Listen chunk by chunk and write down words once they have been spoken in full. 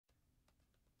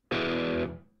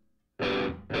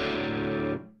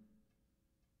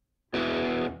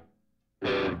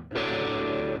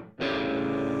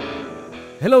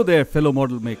Hello there, fellow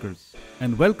model makers,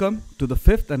 and welcome to the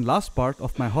fifth and last part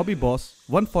of my Hobby Boss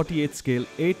 148 scale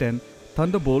A-10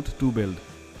 Thunderbolt II build.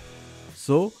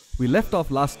 So, we left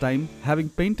off last time having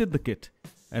painted the kit,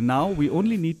 and now we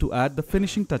only need to add the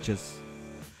finishing touches.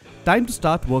 Time to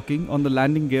start working on the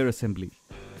landing gear assembly,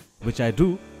 which I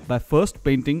do by first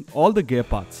painting all the gear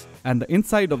parts and the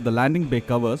inside of the landing bay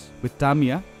covers with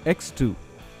Tamiya X2.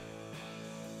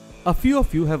 A few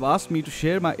of you have asked me to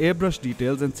share my airbrush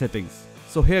details and settings,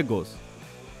 so here goes.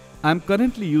 I am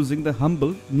currently using the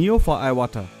humble Neo for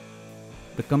Iwata.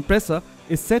 The compressor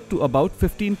is set to about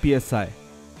 15 psi.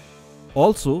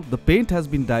 Also, the paint has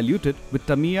been diluted with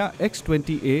Tamiya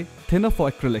X20A thinner for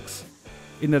acrylics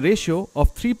in a ratio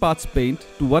of 3 parts paint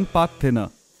to 1 part thinner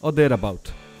or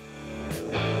thereabout.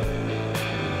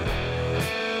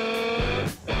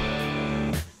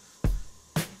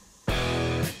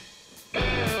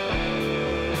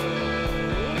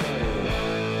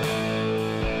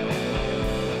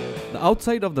 The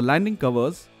outside of the landing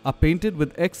covers are painted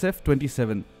with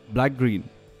XF27 black green.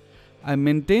 I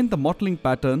maintained the mottling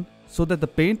pattern so that the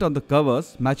paint on the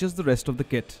covers matches the rest of the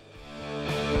kit.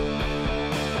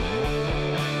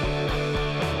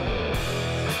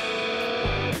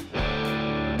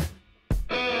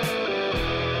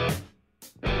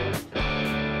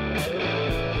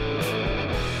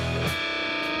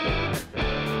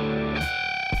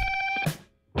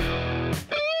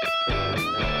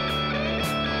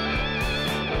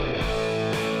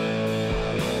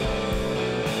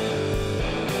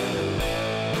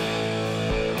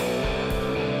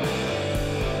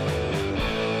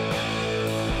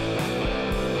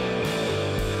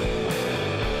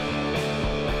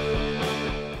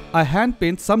 I hand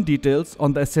paint some details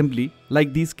on the assembly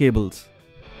like these cables.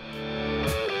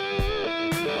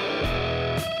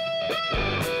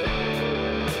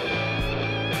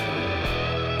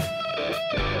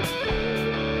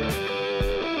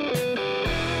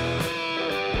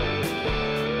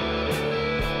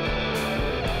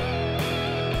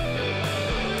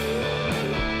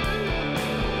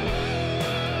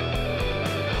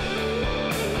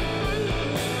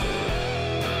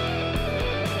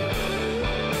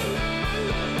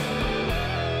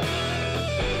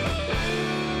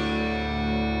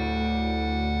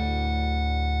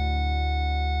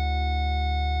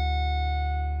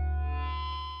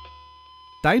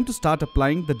 Time to start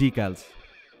applying the decals.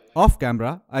 Off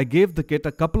camera, I gave the kit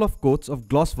a couple of coats of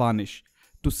gloss varnish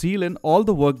to seal in all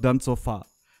the work done so far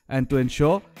and to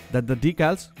ensure that the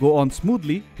decals go on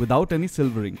smoothly without any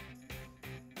silvering.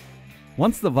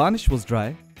 Once the varnish was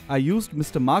dry, I used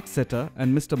Mr. Mark Setter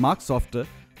and Mr. Mark Softer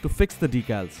to fix the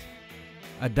decals.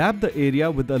 I dabbed the area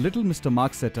with a little Mr.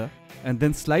 Mark Setter and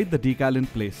then slide the decal in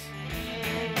place.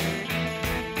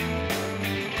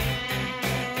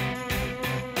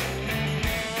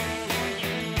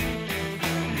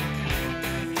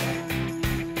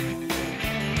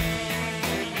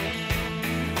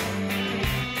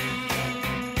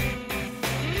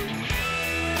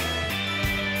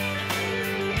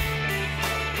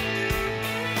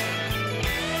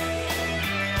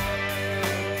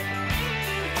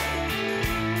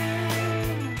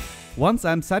 Once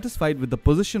I am satisfied with the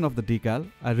position of the decal,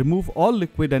 I remove all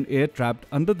liquid and air trapped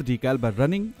under the decal by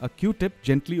running a Q-tip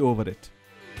gently over it.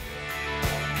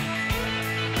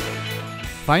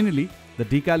 Finally, the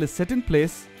decal is set in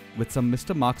place with some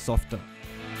Mr. Mark Softer.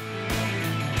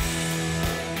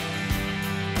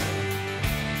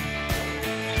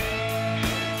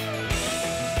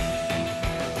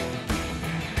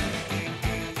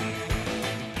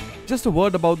 Just a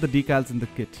word about the decals in the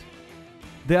kit.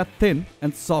 They are thin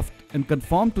and soft and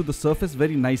conform to the surface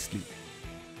very nicely.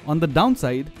 On the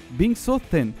downside, being so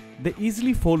thin, they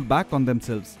easily fold back on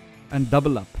themselves and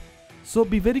double up. So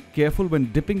be very careful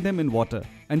when dipping them in water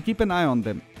and keep an eye on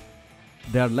them.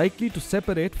 They are likely to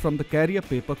separate from the carrier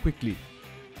paper quickly.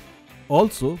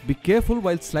 Also, be careful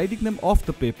while sliding them off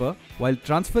the paper while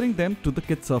transferring them to the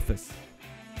kit surface.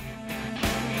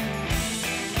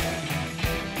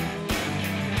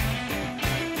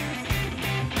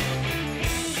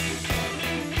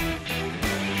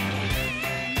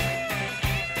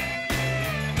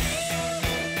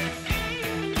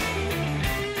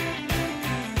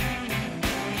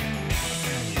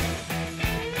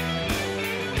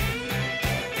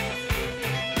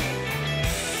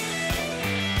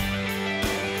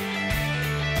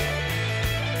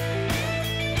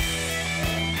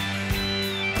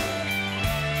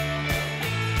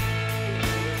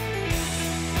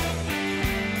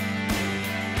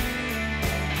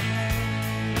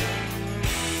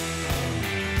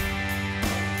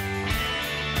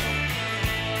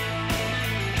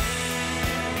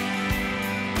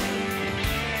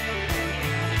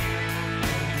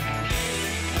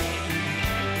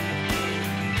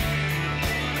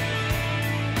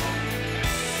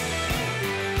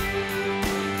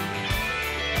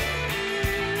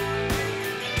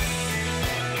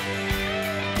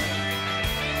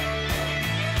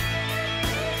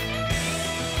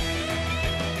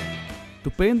 To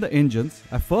paint the engines,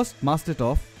 I first masked it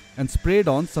off and sprayed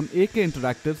on some AK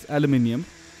Interactive's aluminium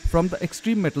from the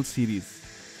Extreme Metal series.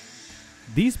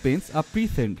 These paints are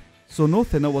pre-thinned, so no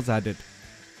thinner was added.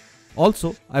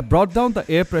 Also, I brought down the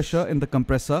air pressure in the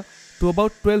compressor to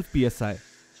about 12 psi,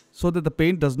 so that the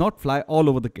paint does not fly all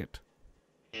over the kit.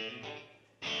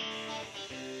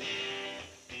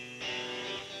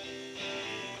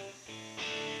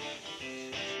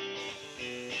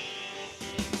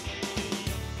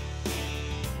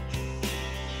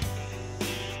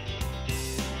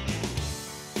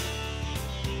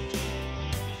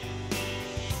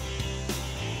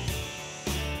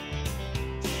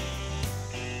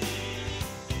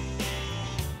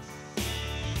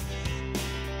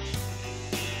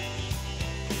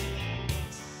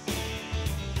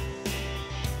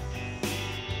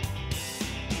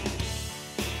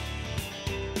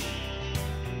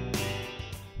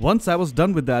 Once I was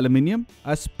done with the aluminium,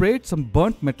 I sprayed some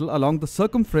burnt metal along the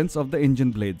circumference of the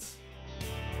engine blades.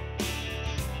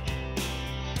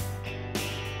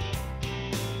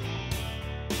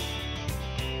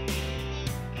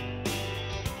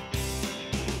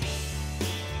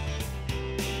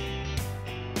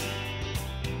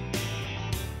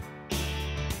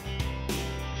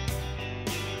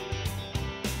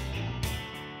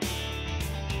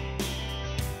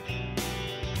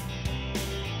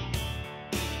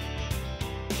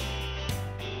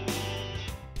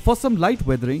 For some light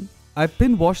weathering, I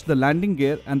pin washed the landing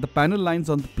gear and the panel lines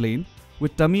on the plane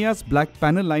with Tamiya's black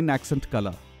panel line accent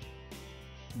color.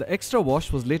 The extra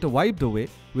wash was later wiped away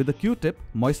with a Q-tip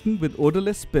moistened with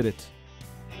odorless spirit.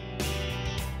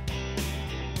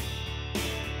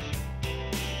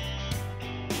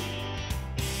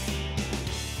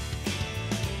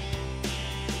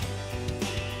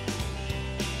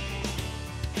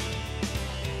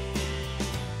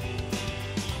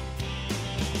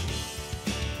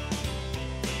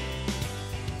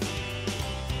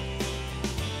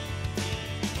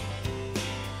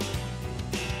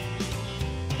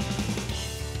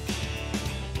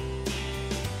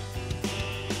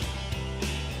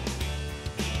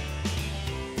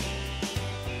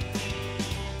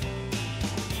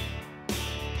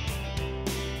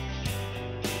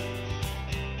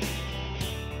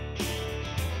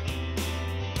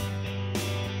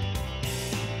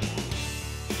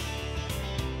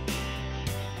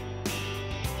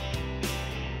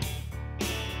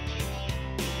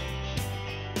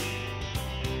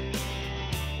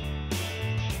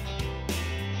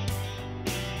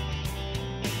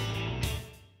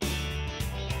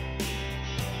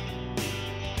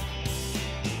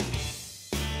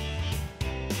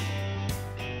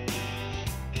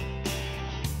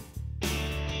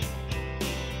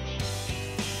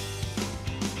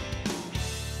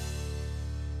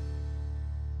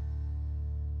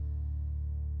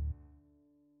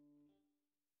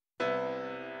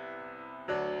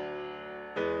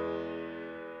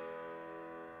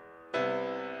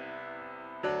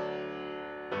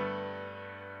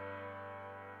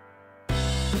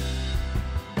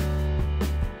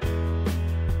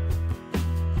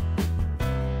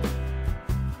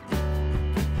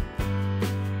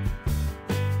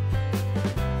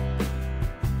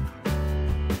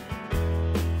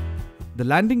 The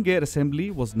landing gear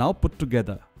assembly was now put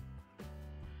together.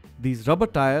 These rubber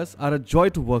tires are a joy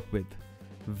to work with.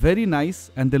 Very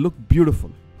nice, and they look beautiful.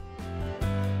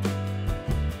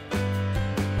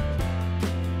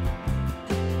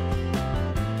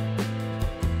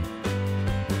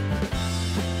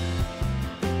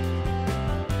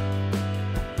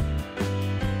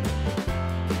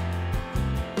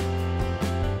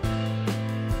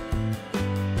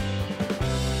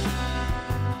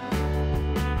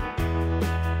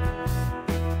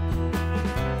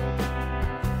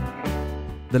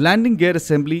 The landing gear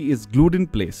assembly is glued in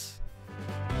place.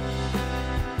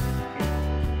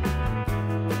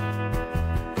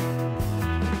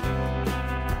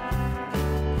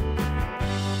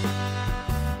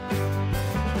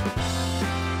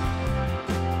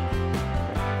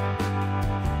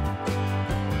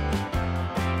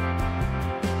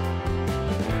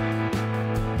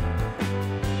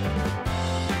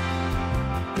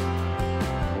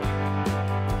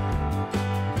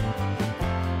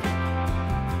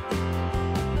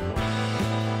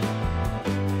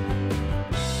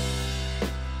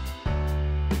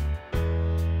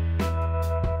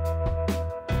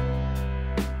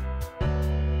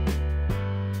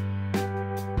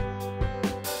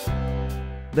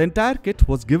 The entire kit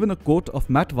was given a coat of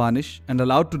matte varnish and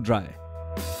allowed to dry.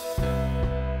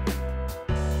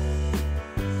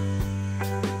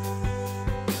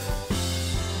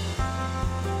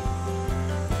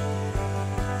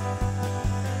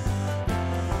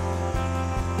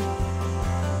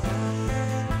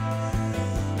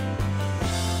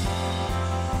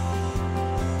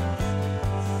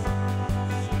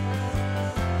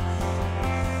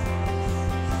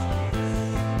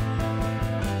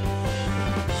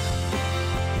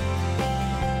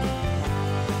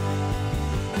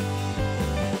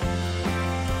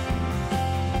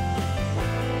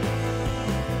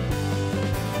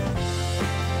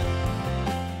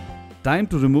 Time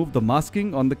to remove the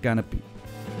masking on the canopy.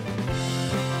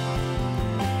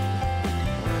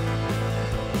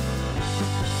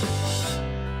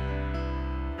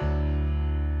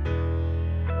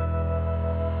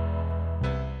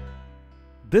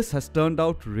 This has turned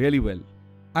out really well.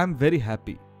 I am very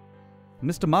happy.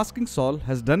 Mr. Masking Sol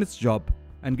has done its job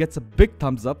and gets a big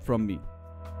thumbs up from me.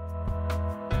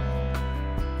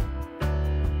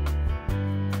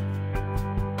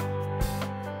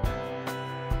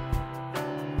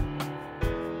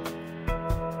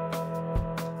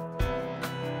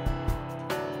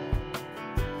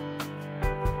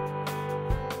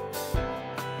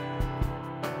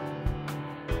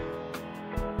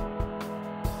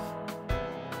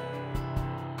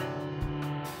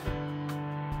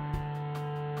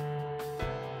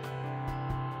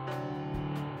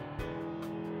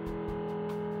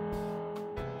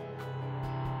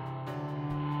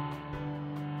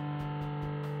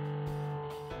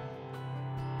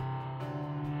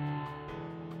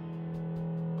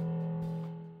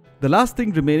 The last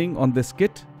thing remaining on this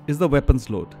kit is the weapons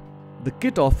load. The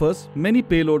kit offers many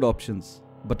payload options,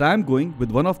 but I am going with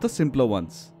one of the simpler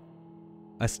ones.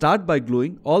 I start by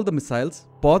gluing all the missiles,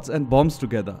 pods and bombs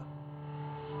together.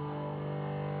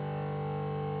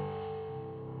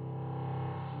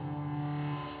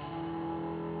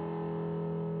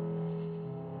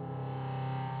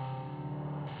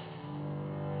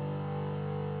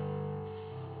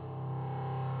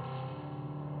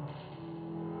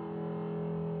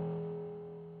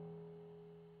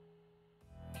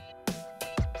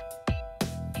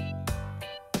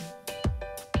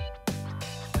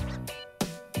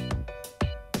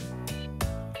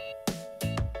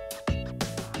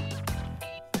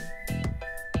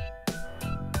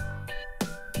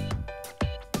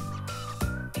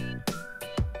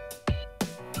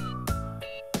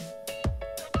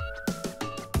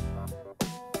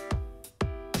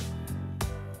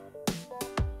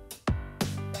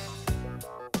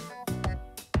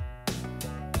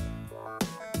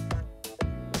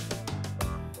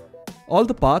 All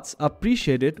the parts are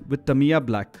pre-shaded with Tamiya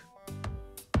black.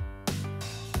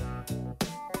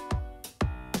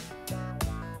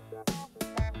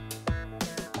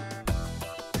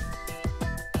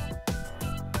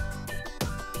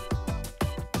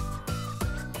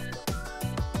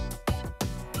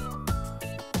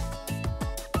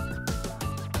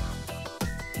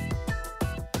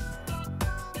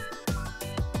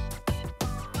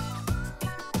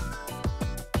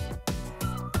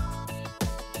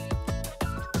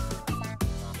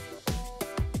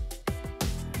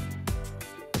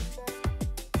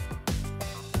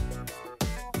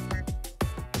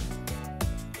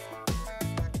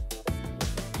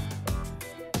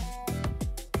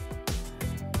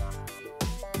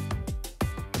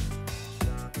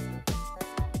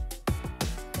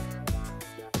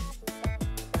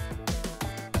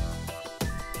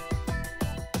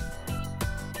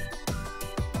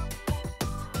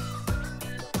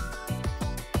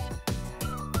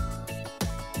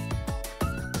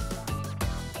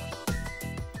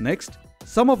 Next,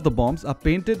 some of the bombs are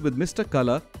painted with Mr.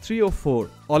 Color 304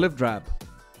 olive drab.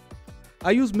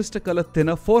 I use Mr. Color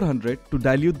Thinner 400 to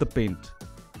dilute the paint.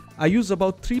 I use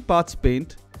about 3 parts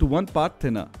paint to 1 part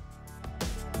thinner.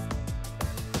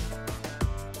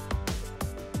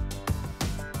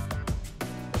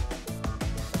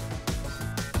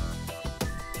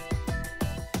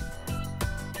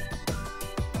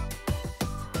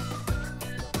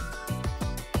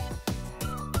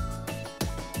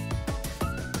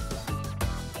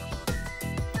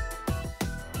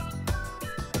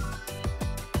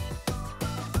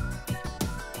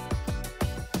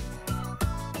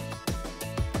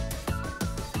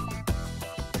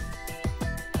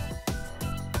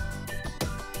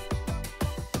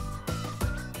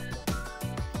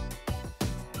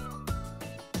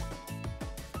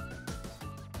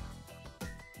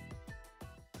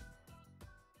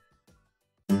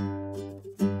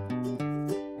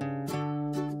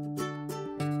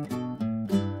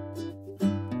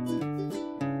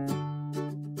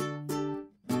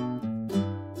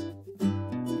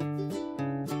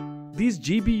 These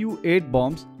GBU-8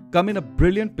 bombs come in a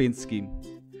brilliant paint scheme,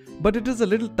 but it is a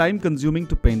little time consuming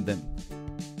to paint them.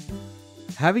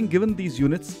 Having given these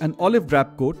units an olive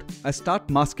drab coat, I start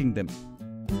masking them.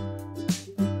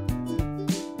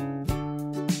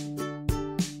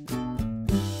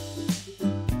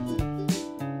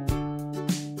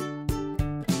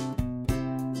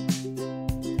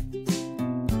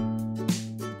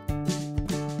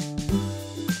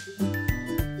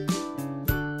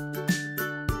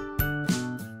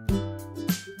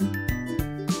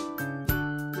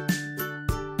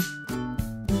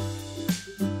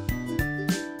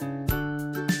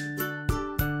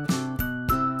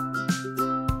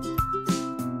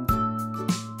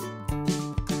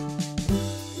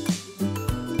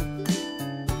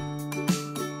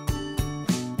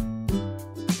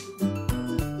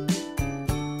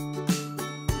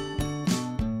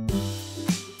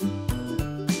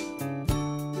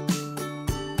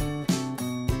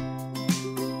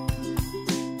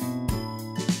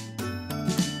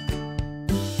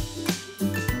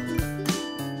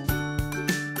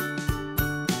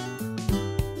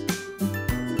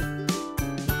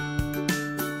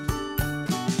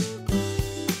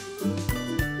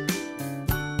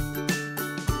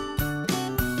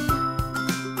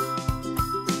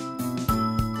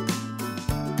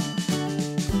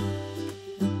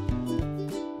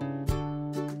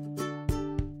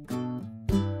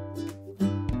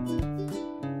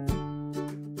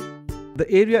 The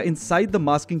area inside the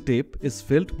masking tape is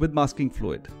filled with masking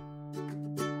fluid.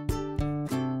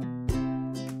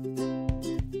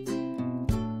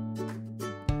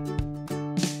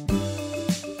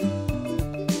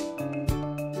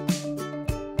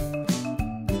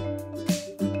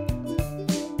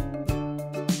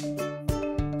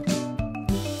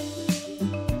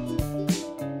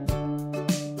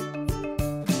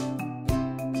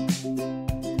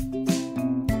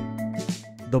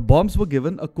 The bombs were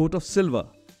given a coat of silver,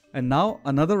 and now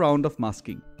another round of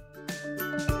masking.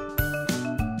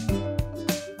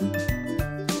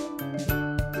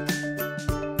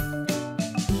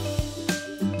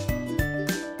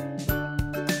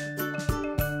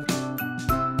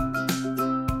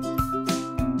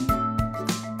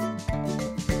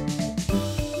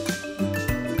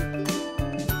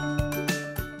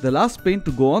 The last paint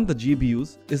to go on the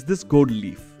GBUs is this gold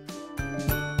leaf.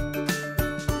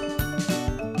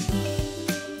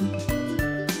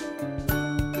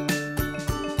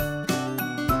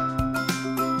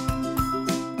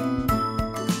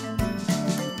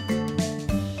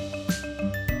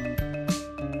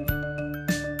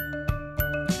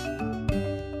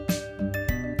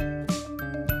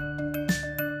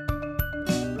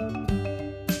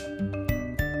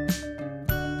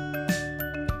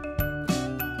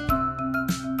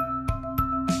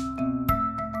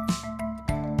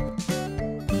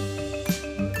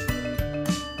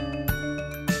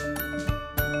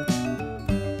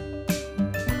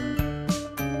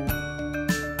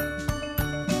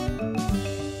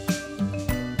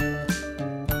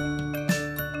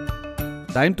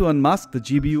 Time to unmask the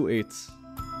GBU-8s.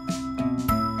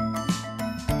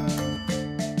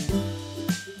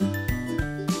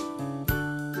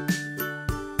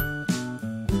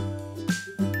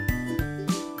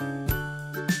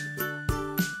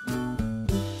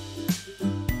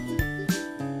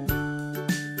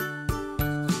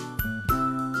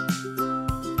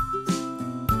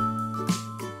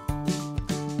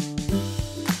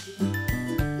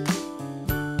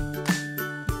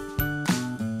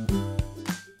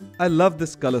 I love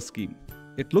this color scheme.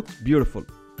 It looks beautiful.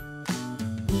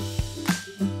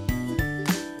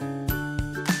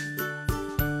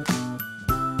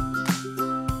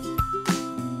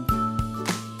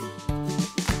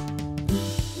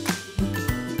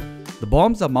 The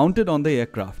bombs are mounted on the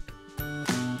aircraft.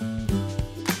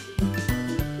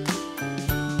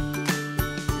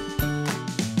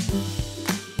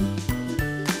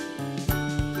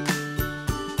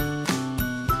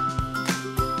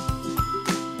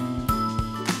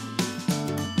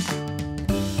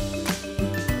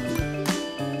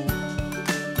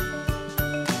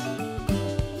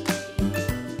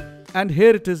 And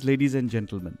here it is, ladies and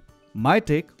gentlemen, my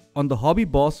take on the Hobby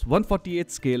Boss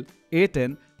 148 scale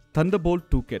A-10 Thunderbolt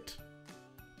II kit.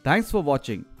 Thanks for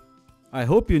watching. I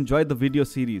hope you enjoyed the video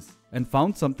series and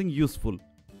found something useful.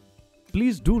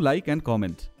 Please do like and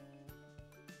comment.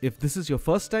 If this is your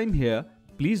first time here,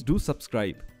 please do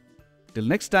subscribe. Till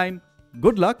next time,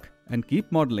 good luck and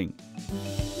keep modeling.